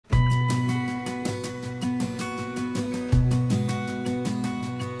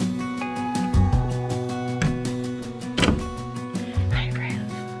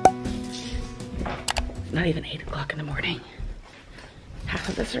not even 8 o'clock in the morning. Half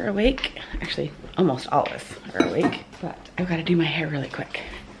of us are awake. Actually, almost all of us are awake, but I've got to do my hair really quick,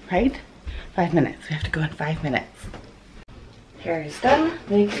 right? 5 minutes. We have to go in 5 minutes. Hair is done,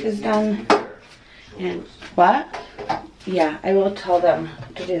 makeup is done, and what? Yeah, I will tell them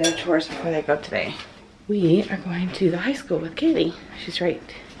to do their chores before they go today. We are going to the high school with Kaylee. She's right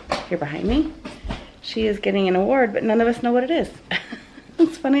here behind me. She is getting an award, but none of us know what it is.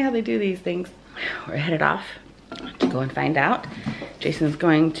 It's funny how they do these things. We're headed off to go and find out. Jason's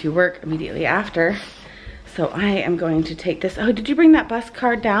going to work immediately after, so I am going to take this. Oh, did you bring that bus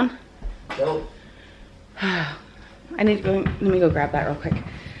card down? Nope. I need to go, let me go grab that real quick.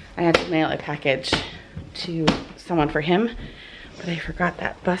 I had to mail a package to someone for him, but I forgot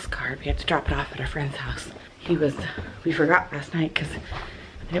that bus card. We had to drop it off at a friend's house. We forgot last night because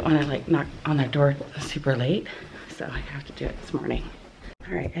I didn't want to like knock on their door super late, so I have to do it this morning.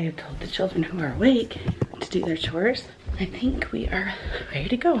 All right, I have told the children who are awake to do their chores. I think we are ready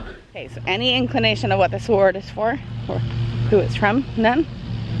to go. Okay, so any inclination of what this award is for or who it's from? None?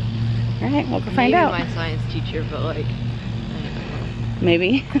 All right, we'll go find out. Maybe my science teacher, but like, I don't know.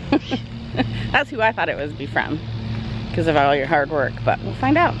 Maybe. That's who I thought it would be from because of all your hard work, but we'll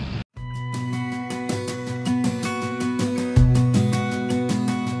find out.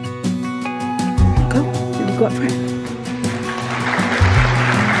 Go, you go up front.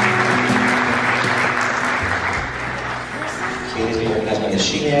 Kaylee's been recognized by the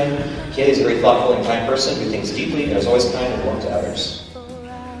she can. Kaylee's a very thoughtful and kind person who thinks deeply and is always kind and warm to others.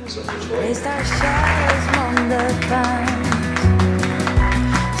 So for Troy.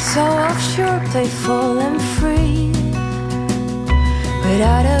 So offshore, playful and free,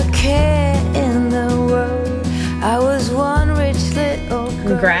 without a care in the world. I was one rich little girl.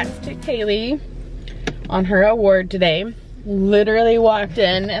 Congrats to Kaylee on her award today. Literally walked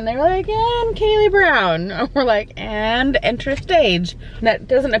in and they were like, and Kaylee Brown. And we're like, and enter stage. That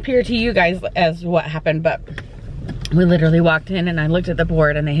doesn't appear to you guys as what happened, but we literally walked in and I looked at the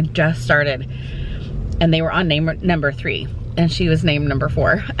board and they had just started and they were on number 3 and she was named number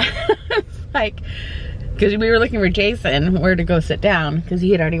 4. Like, because we were looking for Jason where to go sit down because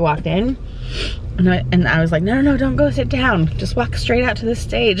he had already walked in. And I was like, no, don't go sit down. Just walk straight out to the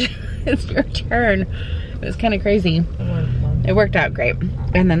stage. It's your turn. It was kind of crazy. It worked out great.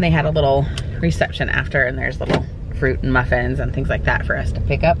 And then they had a little reception after and there's little fruit and muffins and things like that for us to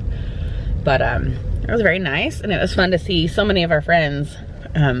pick up. But it was very nice and it was fun to see so many of our friends,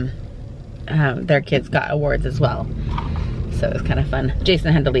 their kids got awards as well. So it was kind of fun.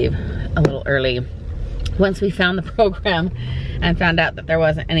 Jason had to leave a little early once we found the program and found out that there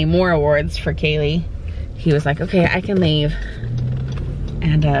wasn't any more awards for Kaylee. He was like, okay, I can leave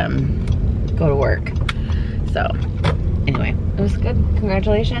and go to work. So anyway, it was good.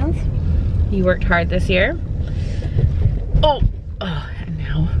 Congratulations. You worked hard this year. Oh, and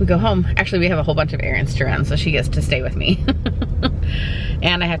now we go home. Actually, we have a whole bunch of errands to run, so she gets to stay with me.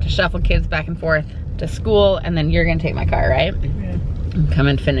 And I have to shuffle kids back and forth to school, and then you're gonna take my car, right? Yeah. And come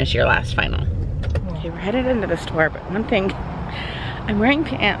and finish your last final. Okay, we're headed into the store, but one thing, I'm wearing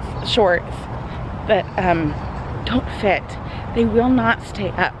pants, shorts that don't fit. They will not stay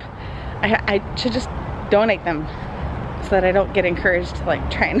up. I should just donate them so that I don't get encouraged to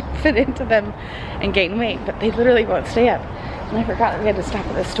like try and fit into them and gain weight, but they literally won't stay up. And I forgot that we had to stop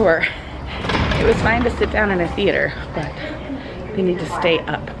at the store. It was fine to sit down in a theater, but they need to stay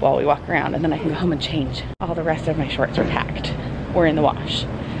up while we walk around and then I can go home and change. All the rest of my shorts are packed or in the wash.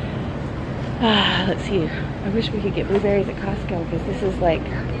 Let's see. I wish we could get blueberries at Costco because this is like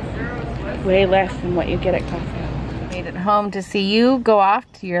way less than what you get at Costco. Made it home to see you go off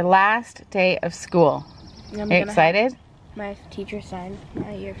to your last day of school. Are you excited? My teacher signed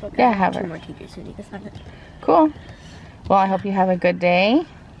my yearbook. Yeah, I have two more teachers who need to sign it. Cool. Well, I hope you have a good day.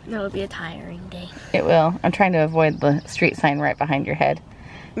 That would be a tiring day. It will. I'm trying to avoid the street sign right behind your head.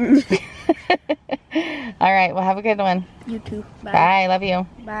 All right, well, have a good one. You too. Bye. Bye, love you.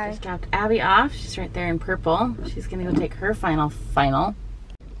 Bye. Just dropped Abby off. She's right there in purple. She's gonna go take her final.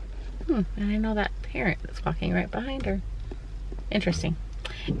 And I know that parent that's walking right behind her. Interesting.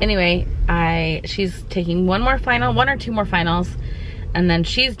 Anyway, she's taking one or two more finals, and then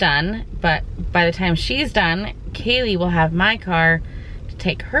she's done. But by the time she's done, Kaylee will have my car to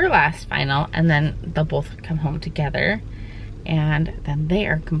take her last final, and then they'll both come home together. And then they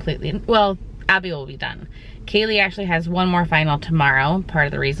are completely, well, Abby will be done. Kaylee actually has one more final tomorrow, part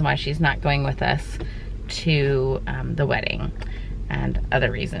of the reason why she's not going with us to the wedding and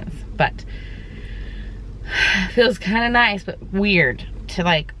other reasons. But feels kind of nice, but weird to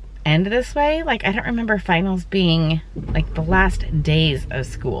like end this way. Like, I don't remember finals being like the last days of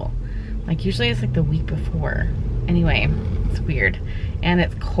school. Like usually it's like the week before. Anyway, it's weird. And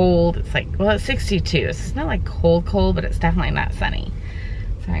it's cold. It's like, well, it's 62. So it's not like cold, but it's definitely not sunny.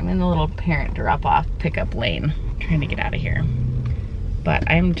 So I'm in the little parent drop-off pickup lane, trying to get out of here. But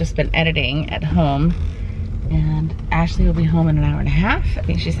I've just been editing at home, and Ashley will be home in an hour and a half. I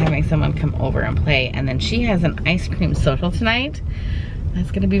think she's having someone come over and play, and then she has an ice cream social tonight.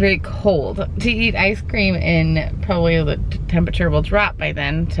 It's gonna be very cold to eat ice cream, and probably the temperature will drop by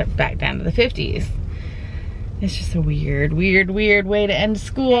then to back down to the 50s. It's just a weird way to end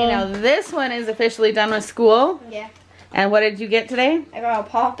school. Okay, now this one is officially done with school. Yeah. And what did you get today? I got a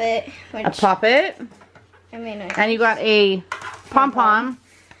Pop-It. A Pop-It? I mean, and you got a pom-pom,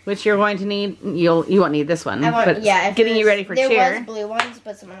 which you're going to need. You won't need this one. But yeah, getting you ready for cheer. There was blue ones,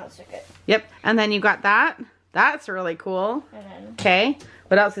 but someone else took it. Yep. And then you got that. That's really cool. Okay.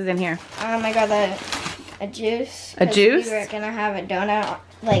 What else is in here? I got a juice. A juice? We were gonna have a donut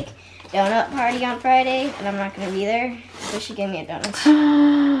party on Friday, and I'm not gonna be there, so she gave me a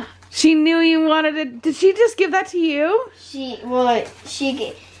donut. She knew you wanted it. Did she just give that to you? She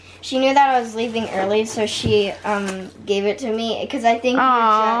knew that I was leaving early, so she gave it to me because I think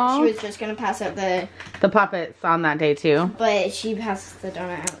she was just gonna pass out the Pop-Its on that day too. But she passed the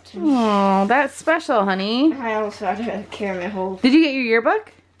donut out to me. Oh, that's special, honey. I also had to carry my whole. Did you get your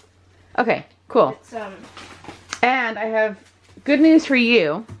yearbook? Okay, cool. It's, and I have good news for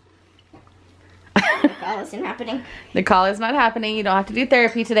you. The call isn't happening. The call is not happening. You don't have to do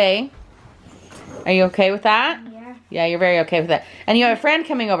therapy today. Are you okay with that? Yeah. Yeah, you're very okay with that. And you have a friend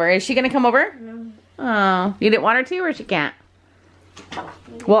coming over. Is she going to come over? No. Oh, you didn't want her to, or she can't?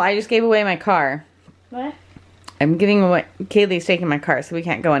 Well, I just gave away my car. What? I'm giving away. Kaylee's taking my car, so we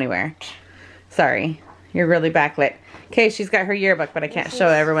can't go anywhere. Sorry. You're really backlit. Okay, she's got her yearbook, but I can't show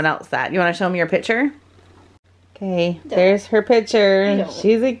everyone else that. You want to show me your picture? Okay, there's her picture.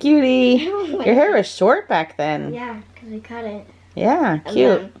 She's a cutie. Your hair was short back then. Yeah, because we cut it. Yeah,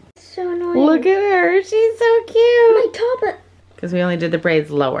 cute. So annoying. Look at her. She's so cute. My top. Because we only did the braids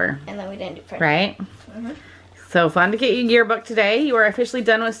lower. And then we didn't do front. Right? So fun to get your yearbook today. You are officially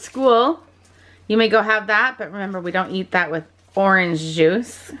done with school. You may go have that, but remember, we don't eat that with orange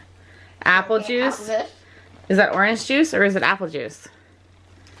juice. Apple juice. Is that orange juice or is it apple juice?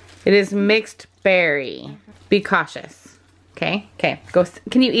 It is mixed berry. Be cautious. Okay? Okay. Go.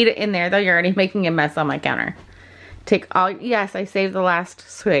 Can you eat it in there though? You're already making a mess on my counter. Take all. Yes, I saved the last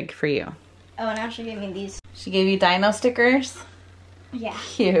swig for you. Oh, and now she gave me these. She gave you dino stickers? Yeah.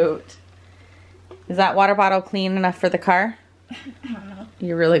 Cute. Is that water bottle clean enough for the car? I don't know.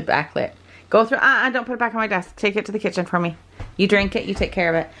 You're really backlit. Go through. Don't put it back on my desk. Take it to the kitchen for me. You drink it. You take care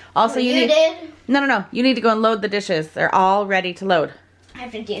of it. Also, well, you need. Did? No. You need to go and load the dishes. They're all ready to load. I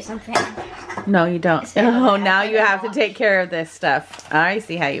have to do something. No, you don't. Oh, now you have to take care of this stuff. I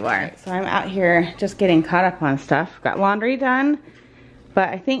see how you are. So I'm out here just getting caught up on stuff. Got laundry done, but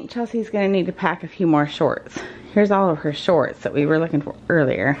I think Chelsea's gonna need to pack a few more shorts. Here's all of her shorts that we were looking for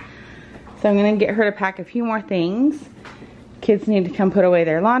earlier. So I'm gonna get her to pack a few more things. Kids need to come put away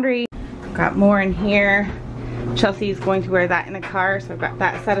their laundry. Got more in here. Chelsea's going to wear that in the car, so I've got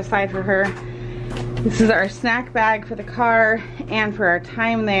that set aside for her. This is our snack bag for the car and for our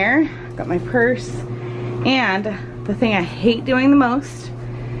time there. Got my purse. And the thing I hate doing the most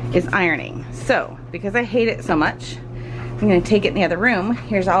is ironing. So, because I hate it so much, I'm gonna take it in the other room.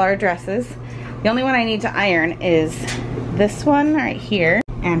 Here's all our dresses. The only one I need to iron is this one right here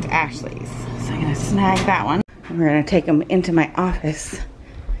and Ashley's. So I'm gonna snag that one. And we're gonna take them into my office.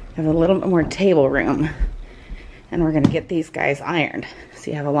 I have a little bit more table room. And we're gonna get these guys ironed. So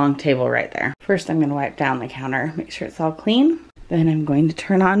you have a long table right there. First I'm gonna wipe down the counter, make sure it's all clean. Then I'm going to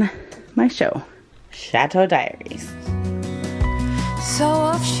turn on my show, Chateau Diaries. So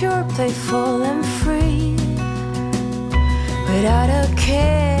offshore, playful and free, without a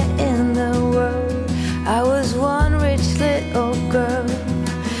care in the world. I was one rich little girl,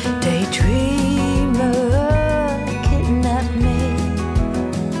 daydreamer, kidnap me,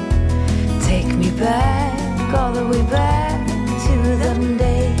 take me back, all the way back to them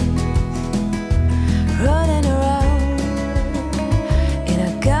days, running around in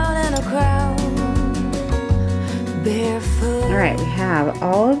a gown and a crown, barefoot. All right, we have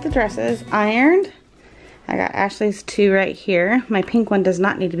all of the dresses ironed. I got Ashley's 2 right here. My pink one does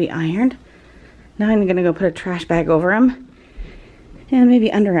not need to be ironed. Now I'm gonna go put a trash bag over them and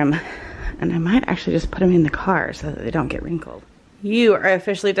maybe under them. And I might actually just put them in the car so that they don't get wrinkled. You are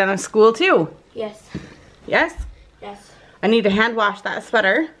officially done with school too. Yes. Yes? Yes. I need to hand wash that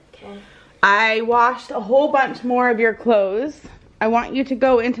sweater. Okay. I washed a whole bunch more of your clothes. I want you to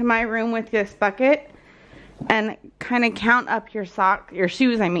go into my room with this bucket and kind of count up your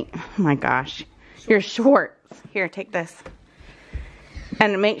shoes, I mean, oh my gosh, your shorts. Here, take this.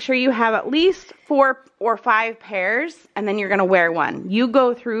 And make sure you have at least 4 or 5 pairs, and then you're gonna wear one. You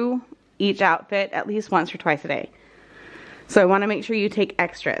go through each outfit at least once or twice a day. So I wanna make sure you take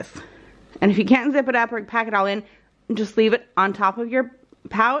extras. And if you can't zip it up or pack it all in, just leave it on top of your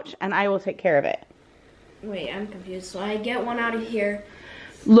pouch and I will take care of it. Wait, I'm confused. So I get one out of here.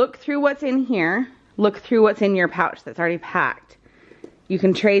 Look through what's in here. Look through what's in your pouch that's already packed. You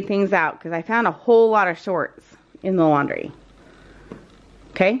can trade things out because I found a whole lot of shorts in the laundry.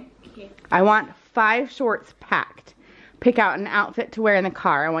 Okay? I want 5 shorts packed. Pick out an outfit to wear in the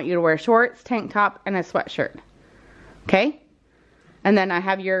car. I want you to wear shorts, tank top, and a sweatshirt. Okay? And then I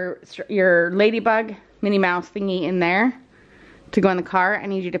have your ladybug Minnie Mouse thingy in there to go in the car. I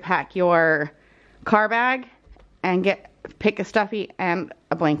need you to pack your car bag and pick a stuffy and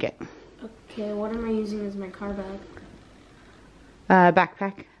a blanket. Okay, what am I using as my car bag?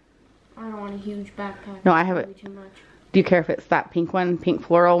 Backpack. I don't want a huge backpack. No, I have it. Too much. Do you care if it's that pink one, pink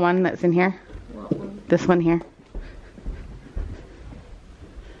floral one that's in here? What one? This one here.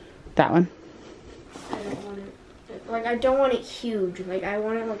 That one. I don't want it. Like, I don't want it huge. Like, I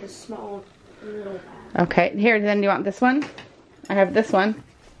want it like a small little bag. Okay, here, then do you want this one? I have this one.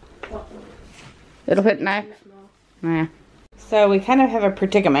 What one? It'll fit knife. Yeah. So we kind of have a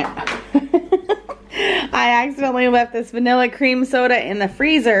predicament. I accidentally left this vanilla cream soda in the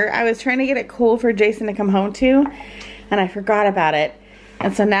freezer. I was trying to get it cool for Jason to come home to, and I forgot about it.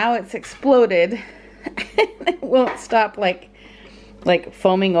 And so now it's exploded. It won't stop like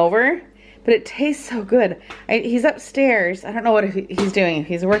foaming over, but it tastes so good. He's upstairs. I don't know what he's doing, if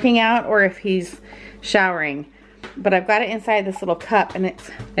he's working out or if he's showering. But I've got it inside this little cup, and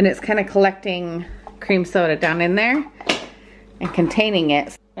it's kind of collecting cream soda down in there and containing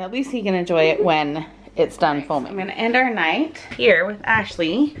it. At least he can enjoy it when it's done foaming. I'm gonna end our night here with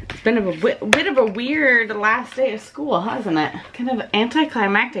Ashley. It's been a bit of a weird last day of school, hasn't it? Kind of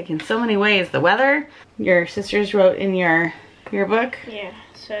anticlimactic in so many ways. The weather, your sisters wrote in your book. Yeah,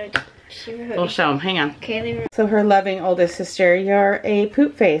 so she wrote. We'll show them, hang on. Kaylee wrote. So her loving oldest sister, you're a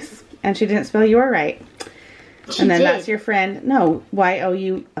poop face, and she didn't spell your right. And then that's your friend, no,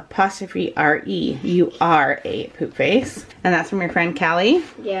 Y-O-U''R-E. You are a poop face. And that's from your friend Callie.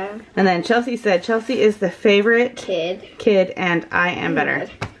 Yeah. And then Chelsea said, Chelsea is the favorite kid and I am better.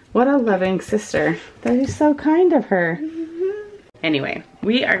 What a loving sister. That is so kind of her. Anyway,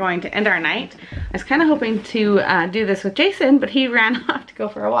 we are going to end our night. I was kind of hoping to do this with Jason, but he ran off to go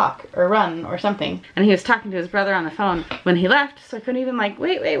for a walk or run or something. And he was talking to his brother on the phone when he left, so I couldn't even like,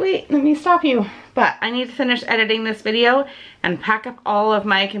 wait, let me stop you. But I need to finish editing this video and pack up all of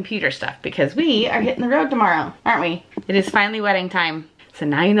my computer stuff because we are hitting the road tomorrow, aren't we? It is finally wedding time. So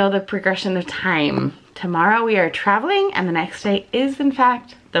now you know the progression of time. Tomorrow we are traveling and the next day is in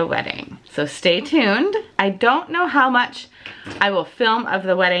fact the wedding. So stay tuned. I don't know how much I will film of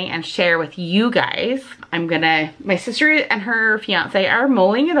the wedding and share with you guys. My sister and her fiance are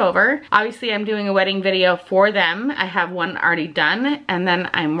mulling it over. Obviously I'm doing a wedding video for them. I have one already done, and then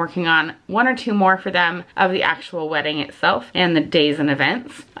I'm working on 1 or 2 more for them of the actual wedding itself and the days and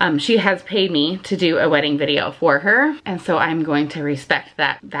events. She has paid me to do a wedding video for her, and so I'm going to respect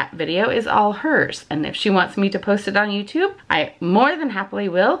that that video is all hers. And if she wants me to post it on YouTube, I more than happily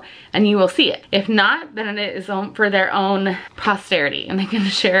will, and you will see it. If not, then it is for their own posterity, and they can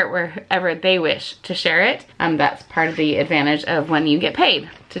share it wherever they wish to share it. That's part of the advantage of when you get paid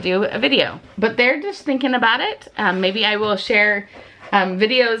to do a video. But they're just thinking about it. Maybe I will share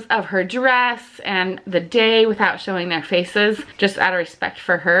videos of her dress and the day without showing their faces, just out of respect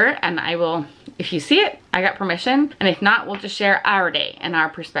for her. And I will, if you see it, I got permission. And if not, we'll just share our day and our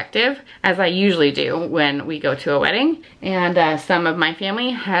perspective, as I usually do when we go to a wedding. And some of my family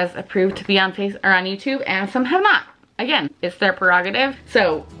has approved to be on YouTube, and some have not. Again, it's their prerogative.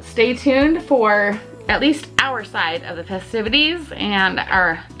 So stay tuned for at least our side of the festivities and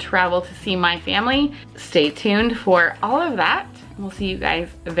our travel to see my family. Stay tuned for all of that. We'll see you guys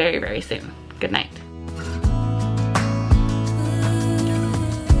very, very soon. Good night.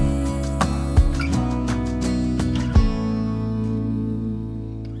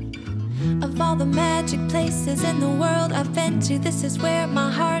 Of all the magic places in the world I've been to, this is where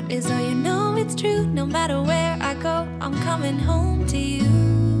my heart is. Oh, you know it's true. No matter where I go, I'm coming home to you.